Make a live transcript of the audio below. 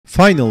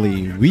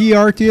Finally, we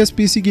RTS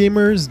PC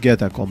gamers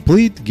get a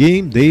complete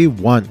game day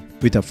 1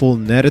 with a full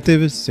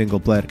narrative,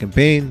 single-player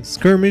campaign,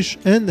 skirmish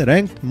and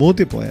ranked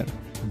multiplayer.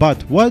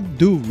 But what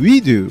do?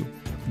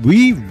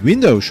 We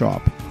window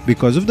shop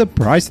because of the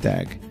price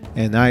tag.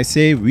 And I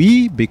say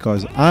we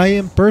because I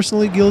am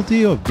personally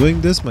guilty of doing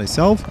this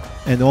myself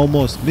and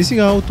almost missing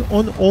out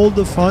on all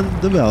the fun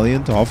the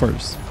Valiant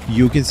offers.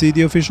 You can see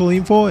the official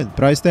info and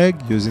price tag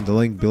using the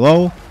link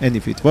below, and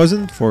if it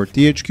wasn't for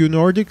THQ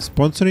Nordic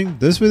sponsoring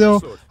this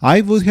video,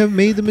 I would have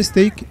made a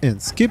mistake and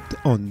skipped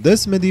on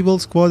this medieval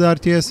squad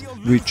RTS,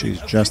 which is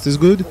just as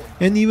good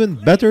and even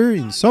better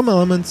in some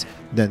elements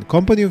than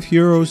Company of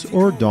Heroes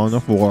or Dawn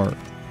of War.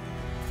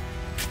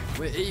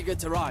 We're eager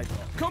to ride.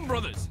 Come,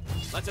 brothers,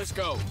 let us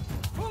go.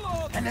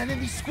 An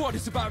enemy squad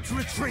is about to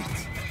retreat.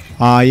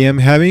 I am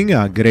having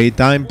a great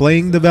time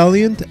playing the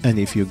Valiant, and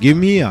if you give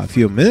me a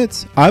few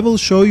minutes, I will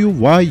show you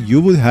why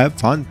you would have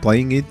fun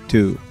playing it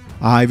too.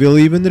 I will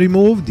even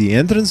remove the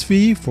entrance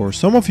fee for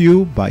some of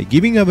you by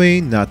giving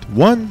away not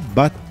 1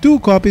 but 2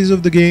 copies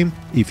of the game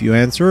if you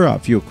answer a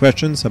few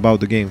questions about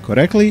the game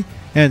correctly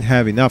and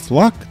have enough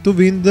luck to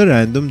win the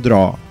random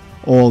draw.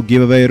 All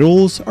giveaway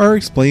rules are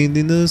explained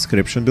in the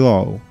description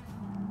below.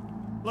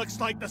 Looks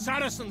like the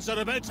Saracens are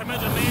about to meet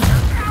a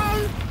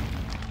major.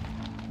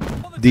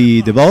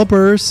 The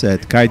developers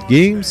at Kite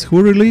Games,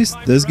 who released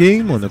this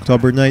game on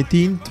October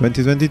 19,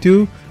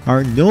 2022,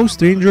 are no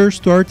strangers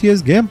to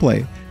RTS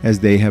gameplay, as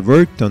they have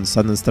worked on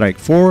Sudden Strike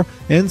 4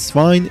 and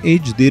Swine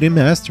HD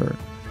Remaster,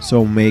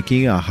 so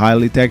making a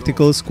highly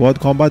tactical squad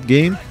combat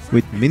game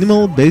with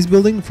minimal base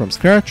building from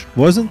scratch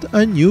wasn't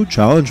a new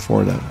challenge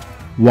for them.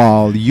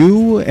 While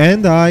you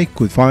and I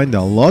could find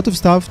a lot of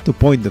stuff to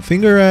point the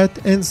finger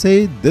at and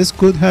say this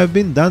could have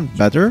been done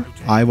better,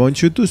 I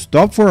want you to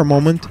stop for a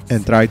moment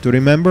and try to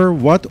remember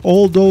what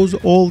all those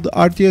old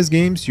RTS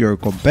games you're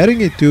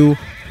comparing it to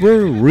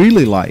were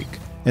really like.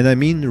 And I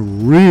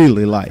mean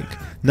really like.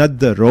 Not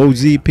the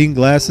rosy pink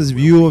glasses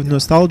view of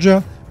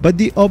nostalgia, but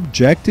the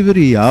objective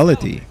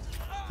reality.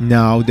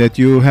 Now that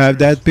you have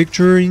that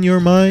picture in your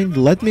mind,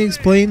 let me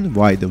explain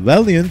why the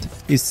Valiant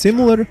is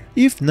similar,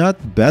 if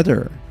not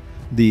better.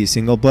 The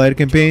single-player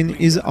campaign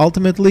is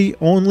ultimately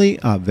only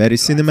a very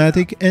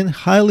cinematic and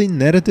highly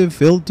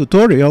narrative-filled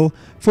tutorial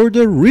for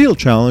the real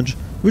challenge,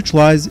 which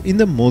lies in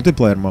the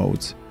multiplayer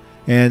modes.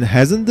 And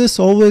hasn't this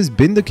always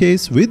been the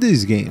case with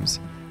these games?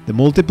 The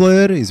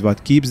multiplayer is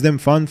what keeps them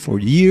fun for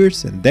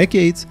years and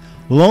decades,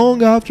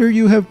 long after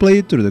you have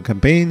played through the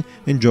campaign,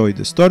 enjoyed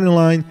the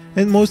storyline,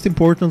 and most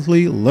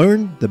importantly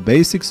learned the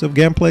basics of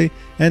gameplay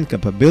and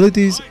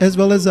capabilities as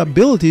well as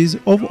abilities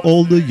of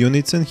all the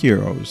units and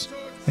heroes.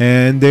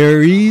 And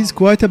there is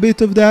quite a bit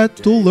of that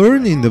to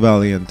learn in the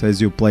Valiant as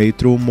you play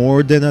through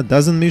more than a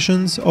dozen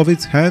missions of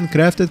its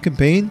handcrafted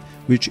campaign,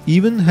 which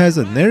even has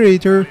a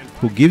narrator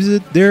who gives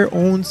it their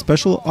own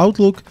special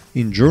outlook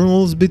in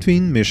journals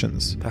between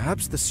missions.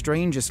 Perhaps the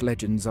strangest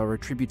legends are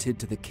attributed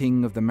to the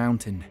king of the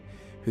mountain,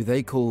 who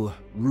they call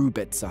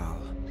Rubetzal.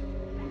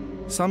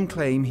 Some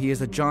claim he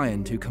is a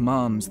giant who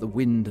commands the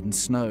wind and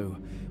snow,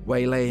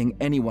 waylaying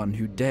anyone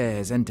who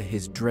dares enter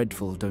his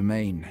dreadful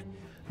domain.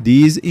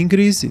 These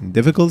increase in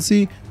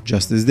difficulty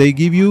just as they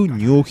give you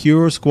new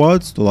hero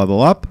squads to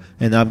level up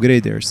and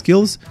upgrade their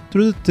skills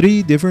through the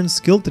 3 different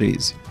skill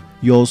trees.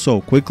 You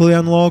also quickly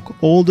unlock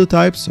all the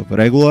types of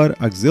regular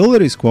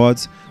auxiliary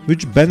squads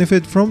which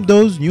benefit from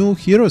those new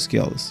hero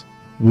skills.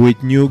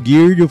 With new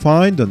gear you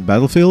find on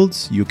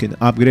battlefields, you can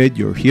upgrade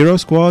your hero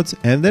squads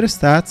and their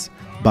stats,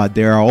 but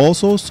there are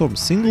also some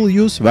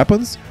single-use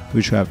weapons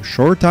which have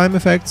short time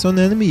effects on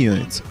enemy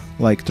units,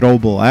 like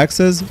throwable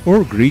axes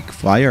or Greek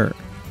fire.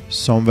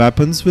 Some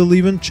weapons will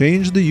even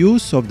change the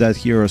use of that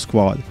hero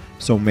squad,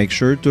 so make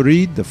sure to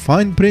read the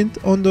fine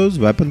print on those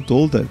weapon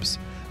tooltips.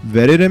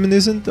 Very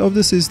reminiscent of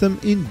the system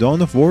in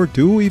Dawn of War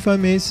 2, if I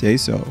may say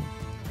so.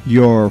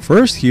 Your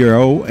first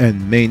hero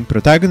and main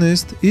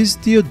protagonist is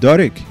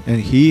Theodoric, and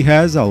he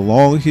has a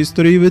long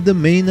history with the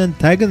main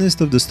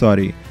antagonist of the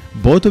story,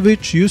 both of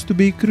which used to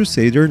be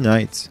Crusader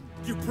Knights.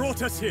 You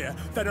brought us here,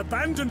 then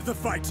abandoned the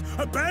fight,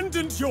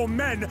 abandoned your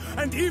men,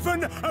 and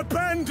even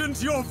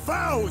abandoned your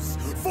vows!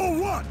 For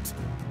what?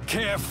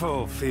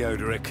 Careful,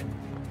 Theodoric.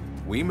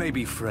 We may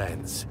be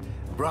friends,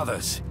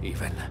 brothers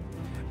even,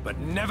 but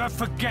never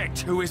forget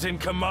who is in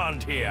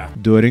command here.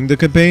 During the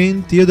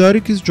campaign,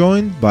 Theodoric is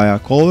joined by a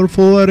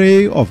colorful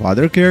array of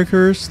other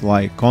characters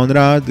like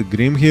Conrad,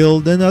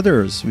 Grimhild and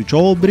others, which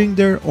all bring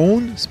their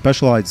own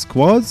specialized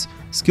squads,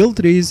 skill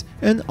trees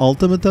and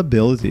ultimate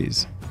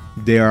abilities.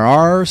 There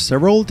are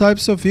several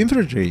types of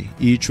infantry,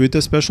 each with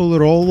a special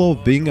role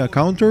of being a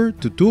counter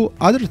to 2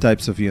 other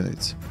types of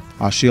units.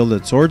 A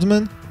shielded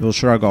swordsman will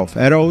shrug off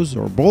arrows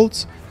or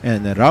bolts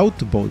and rout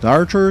both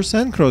archers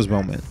and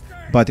crossbowmen,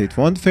 but it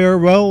won't fare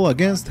well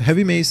against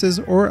heavy maces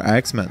or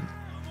axemen.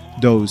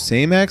 Those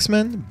same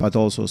axemen, but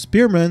also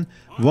spearmen,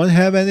 won't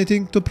have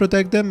anything to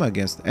protect them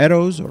against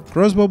arrows or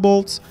crossbow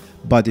bolts,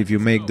 but if you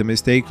make the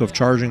mistake of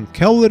charging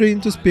cavalry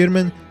into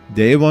spearmen,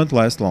 they won't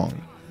last long.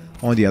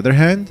 On the other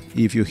hand,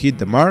 if you hit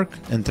the mark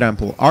and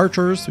trample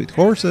archers with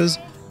horses,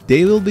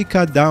 they will be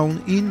cut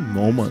down in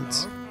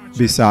moments.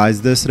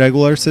 Besides this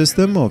regular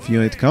system of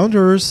unit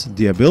counters,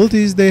 the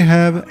abilities they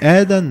have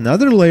add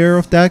another layer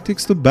of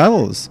tactics to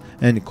battles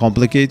and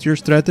complicate your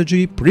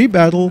strategy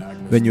pre-battle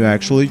when you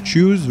actually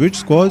choose which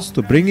squads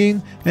to bring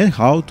in and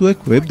how to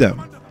equip them.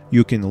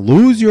 You can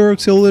lose your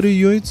auxiliary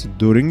units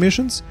during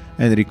missions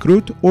and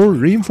recruit or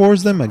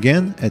reinforce them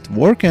again at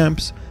war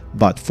camps,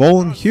 but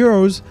fallen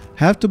heroes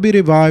have to be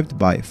revived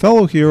by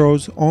fellow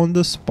heroes on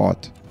the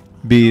spot.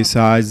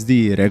 Besides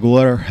the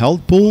regular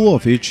health pool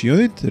of each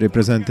unit,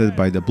 represented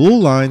by the blue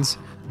lines,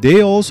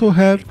 they also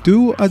have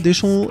two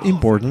additional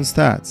important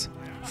stats: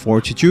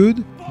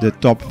 Fortitude, the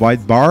top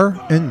white bar,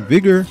 and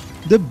Vigor,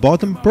 the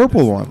bottom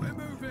purple one.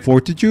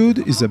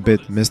 Fortitude is a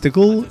bit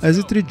mystical as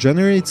it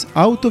regenerates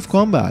out of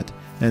combat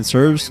and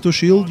serves to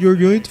shield your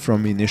unit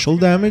from initial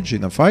damage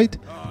in a fight,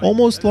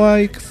 almost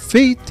like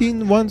fate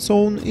in one's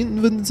own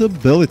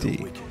invincibility.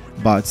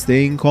 But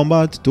stay in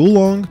combat too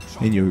long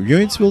and your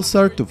units will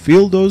start to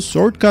feel those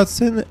shortcuts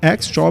and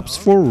axe chops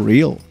for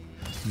real.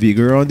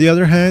 Vigor, on the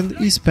other hand,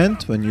 is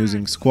spent when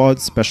using squad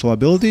special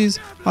abilities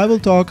I will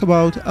talk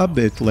about a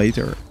bit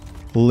later.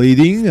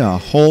 Leading a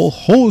whole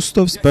host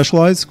of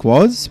specialized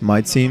squads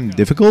might seem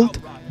difficult,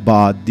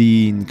 but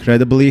the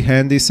incredibly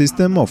handy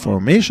system of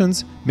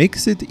formations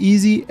makes it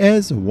easy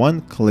as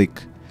one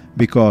click.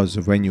 Because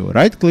when you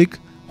right click,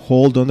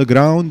 hold on the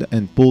ground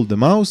and pull the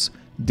mouse,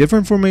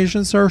 different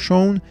formations are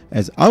shown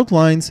as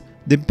outlines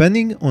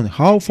depending on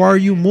how far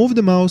you move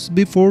the mouse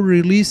before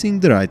releasing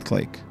the right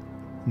click.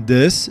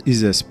 This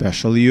is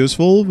especially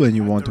useful when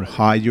you want to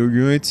hide your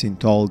units in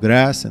tall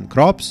grass and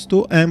crops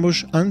to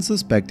ambush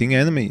unsuspecting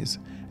enemies,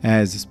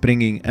 as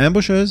springing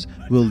ambushes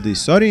will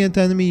disorient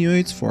enemy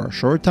units for a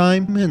short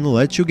time and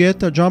let you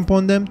get a jump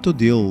on them to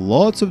deal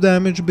lots of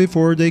damage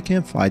before they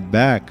can fight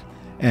back.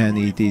 And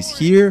it is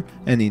here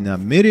and in a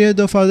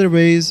myriad of other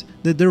ways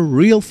that the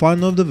real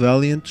fun of the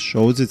Valiant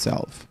shows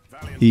itself.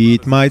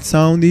 It might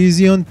sound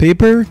easy on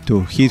paper to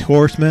hit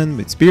horsemen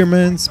with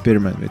spearmen,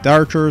 spearmen with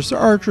archers,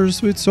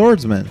 archers with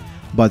swordsmen,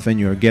 but when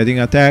you're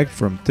getting attacked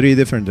from 3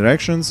 different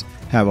directions,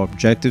 have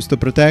objectives to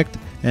protect,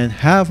 and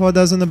half a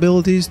dozen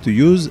abilities to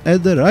use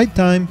at the right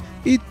time,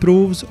 it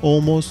proves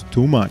almost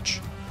too much.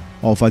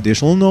 Of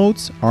additional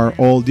notes are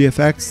all the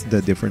effects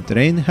that different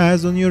terrain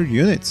has on your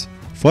units.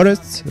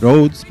 Forests,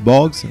 roads,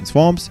 bogs, and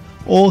swamps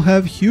all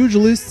have huge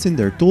lists in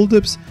their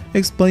tooltips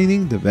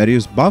explaining the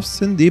various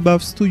buffs and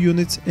debuffs to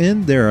units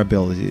and their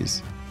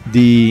abilities.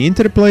 The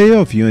interplay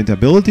of unit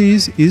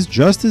abilities is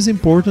just as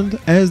important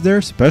as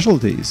their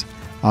specialties.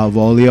 A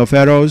volley of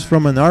arrows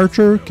from an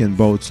archer can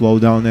both slow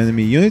down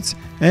enemy units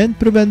and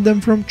prevent them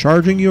from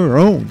charging your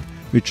own,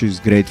 which is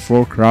great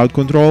for crowd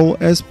control,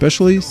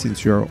 especially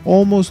since you're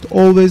almost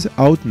always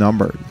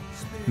outnumbered.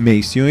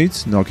 Mace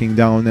units knocking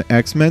down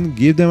axemen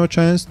give them a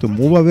chance to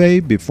move away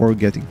before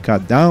getting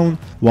cut down,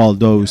 while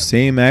those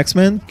same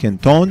axemen can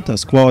taunt a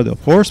squad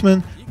of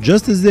horsemen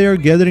just as they are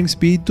gathering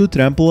speed to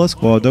trample a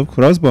squad of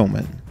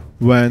crossbowmen.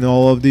 When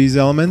all of these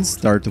elements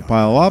start to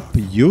pile up,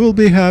 you will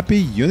be happy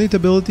unit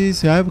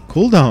abilities have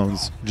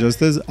cooldowns,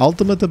 just as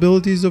ultimate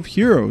abilities of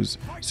heroes,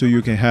 so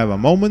you can have a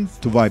moment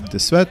to wipe the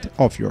sweat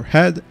off your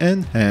head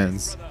and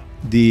hands.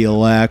 The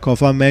lack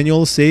of a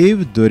manual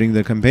save during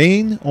the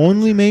campaign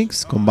only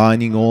makes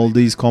combining all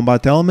these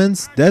combat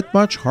elements that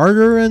much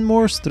harder and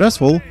more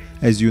stressful,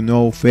 as you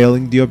know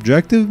failing the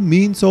objective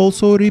means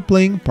also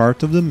replaying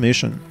part of the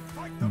mission.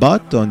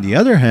 But on the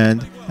other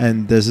hand,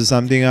 and this is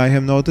something I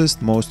have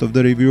noticed most of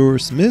the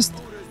reviewers missed,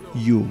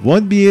 you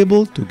won't be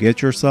able to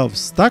get yourself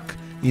stuck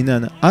in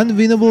an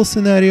unwinnable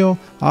scenario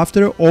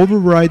after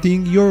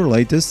overwriting your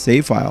latest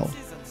save file.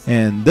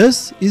 And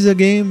this is a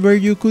game where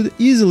you could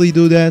easily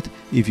do that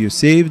if you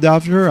saved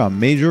after a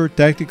major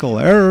tactical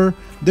error,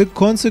 the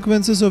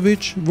consequences of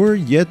which were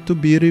yet to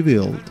be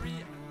revealed.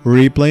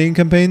 Replaying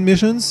campaign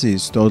missions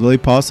is totally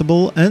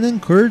possible and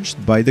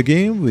encouraged by the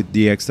game with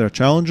the extra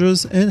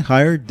challenges and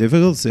higher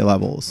difficulty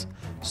levels.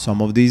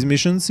 Some of these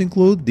missions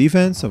include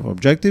defense of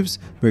objectives,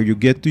 where you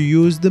get to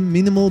use the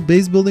minimal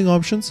base building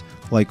options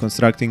like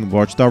constructing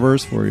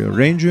watchtowers for your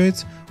range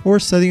units or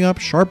setting up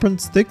sharpened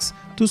sticks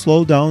to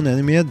slow down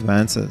enemy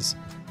advances.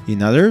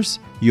 In others,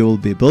 you will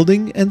be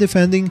building and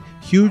defending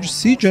huge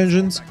siege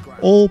engines,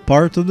 all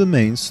part of the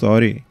main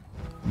story.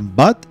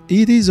 But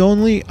it is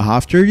only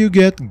after you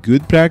get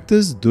good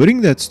practice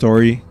during that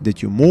story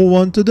that you move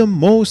on to the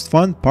most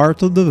fun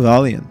part of the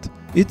Valiant,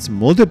 its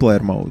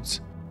multiplayer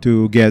modes.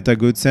 To get a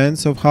good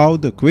sense of how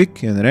the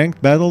quick and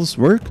ranked battles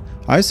work,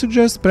 I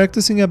suggest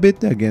practicing a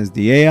bit against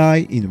the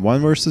AI in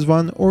 1 vs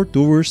 1 or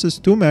 2 vs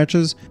 2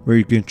 matches, where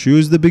you can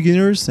choose the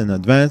beginners and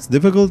advanced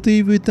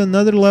difficulty with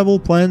another level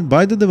planned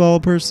by the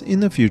developers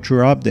in a future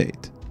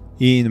update.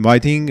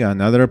 Inviting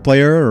another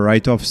player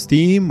right off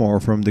Steam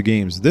or from the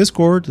game's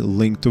Discord,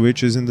 link to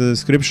which is in the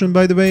description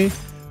by the way,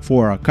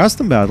 for a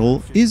custom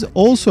battle is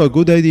also a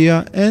good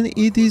idea, and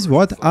it is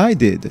what I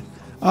did.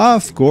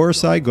 Of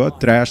course I got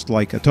trashed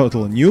like a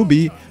total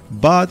newbie,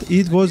 but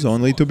it was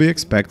only to be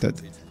expected,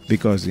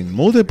 because in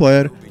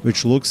multiplayer,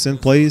 which looks and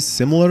plays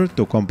similar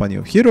to Company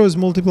of Heroes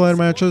multiplayer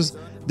matches,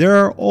 there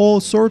are all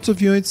sorts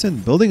of units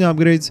and building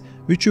upgrades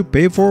which you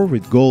pay for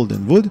with gold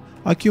and wood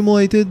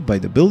accumulated by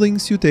the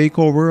buildings you take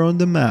over on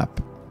the map.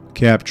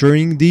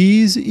 Capturing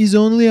these is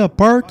only a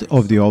part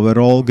of the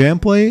overall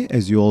gameplay,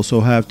 as you also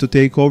have to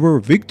take over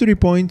victory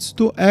points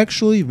to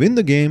actually win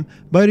the game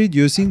by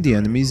reducing the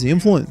enemy's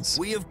influence.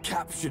 We have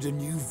captured a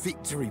new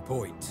victory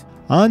point.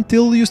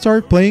 Until you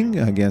start playing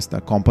against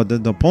a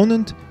competent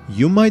opponent,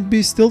 you might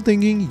be still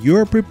thinking you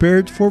are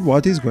prepared for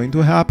what is going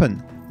to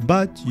happen,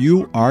 but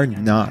you are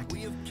not.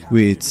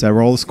 With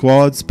several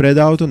squads spread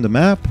out on the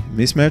map,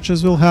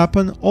 mismatches will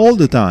happen all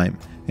the time,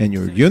 and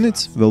your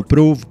units will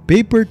prove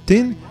paper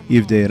thin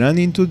if they run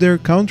into their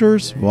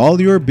counters while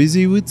you are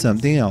busy with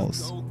something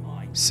else.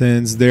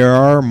 Since there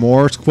are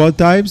more squad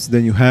types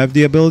than you have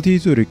the ability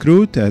to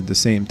recruit at the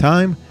same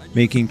time,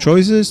 making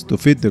choices to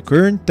fit the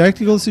current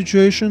tactical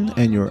situation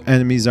and your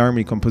enemy's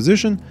army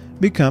composition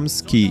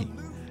becomes key.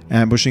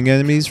 Ambushing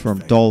enemies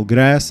from tall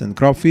grass and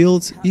crop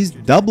fields is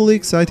doubly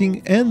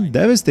exciting and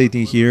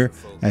devastating here,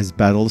 as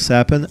battles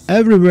happen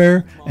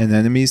everywhere and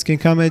enemies can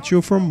come at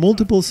you from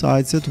multiple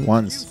sides at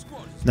once.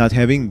 Not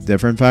having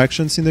different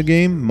factions in the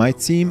game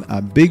might seem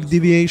a big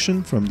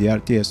deviation from the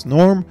RTS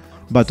norm,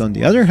 but on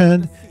the other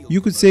hand,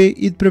 you could say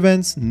it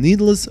prevents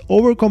needless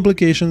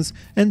overcomplications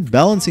and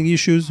balancing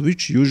issues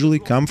which usually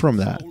come from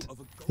that.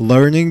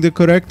 Learning the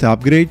correct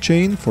upgrade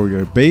chain for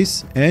your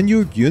base and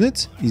your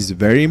units is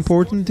very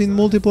important in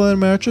multiplayer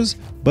matches,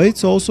 but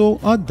it's also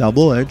a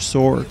double-edged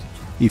sword.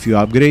 If you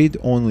upgrade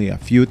only a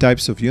few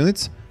types of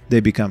units, they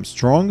become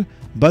strong,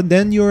 but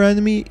then your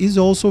enemy is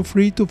also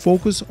free to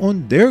focus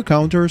on their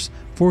counters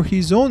for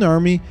his own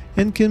army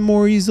and can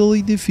more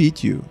easily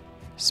defeat you.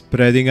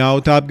 Spreading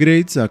out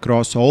upgrades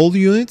across all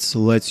units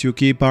lets you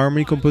keep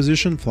army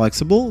composition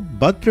flexible,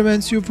 but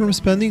prevents you from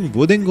spending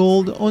wood and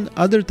gold on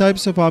other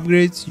types of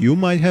upgrades you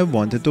might have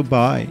wanted to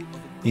buy.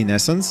 In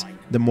essence,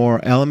 the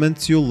more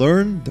elements you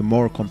learn, the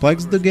more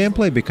complex the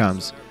gameplay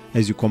becomes,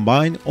 as you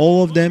combine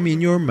all of them in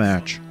your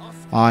match.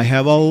 I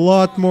have a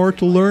lot more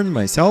to learn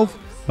myself,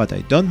 but I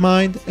don't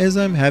mind, as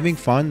I'm having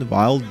fun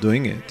while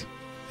doing it.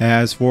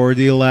 As for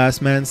the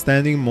last man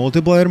standing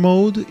multiplayer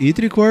mode, it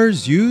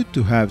requires you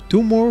to have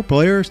 2 more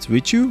players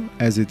with you,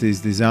 as it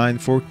is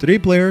designed for 3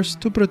 players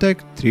to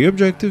protect 3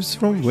 objectives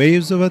from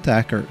waves of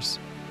attackers.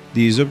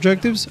 These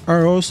objectives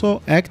are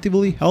also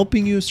actively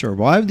helping you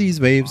survive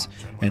these waves,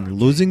 and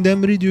losing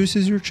them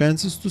reduces your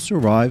chances to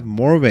survive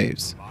more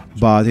waves.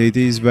 But it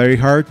is very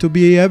hard to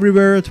be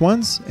everywhere at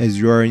once, as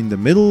you are in the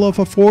middle of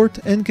a fort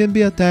and can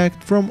be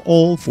attacked from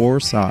all 4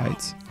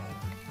 sides.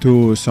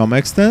 To some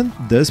extent,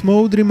 this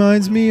mode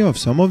reminds me of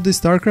some of the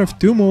StarCraft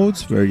 2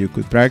 modes where you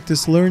could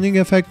practice learning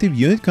effective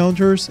unit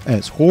counters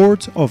as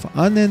hordes of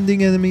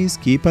unending enemies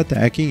keep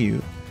attacking you.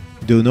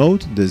 Do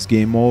note, this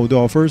game mode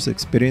offers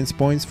experience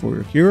points for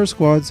your hero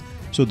squads,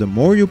 so the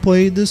more you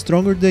play, the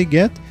stronger they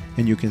get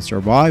and you can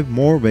survive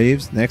more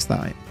waves next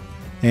time.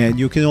 And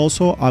you can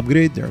also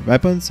upgrade their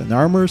weapons and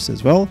armors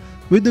as well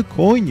with the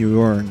coin you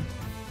earn.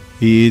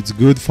 It's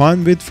good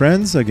fun with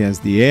friends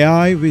against the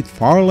AI with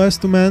far less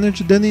to manage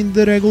than in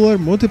the regular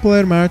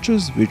multiplayer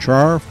matches, which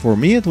are, for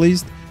me at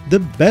least, the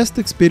best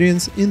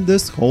experience in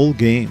this whole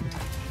game.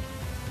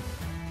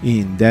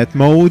 In that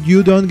mode,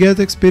 you don't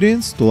get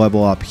experience to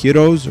level up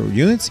heroes or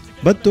units,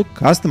 but to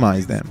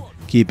customize them,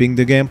 keeping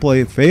the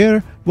gameplay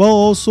fair while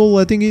also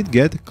letting it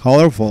get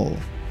colorful.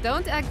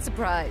 Don't act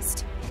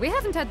surprised. We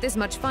haven't had this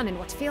much fun in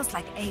what feels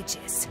like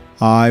ages.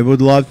 I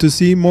would love to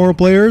see more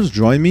players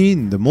join me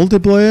in the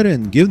multiplayer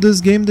and give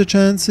this game the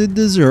chance it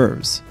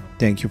deserves.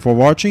 Thank you for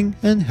watching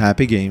and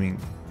happy gaming.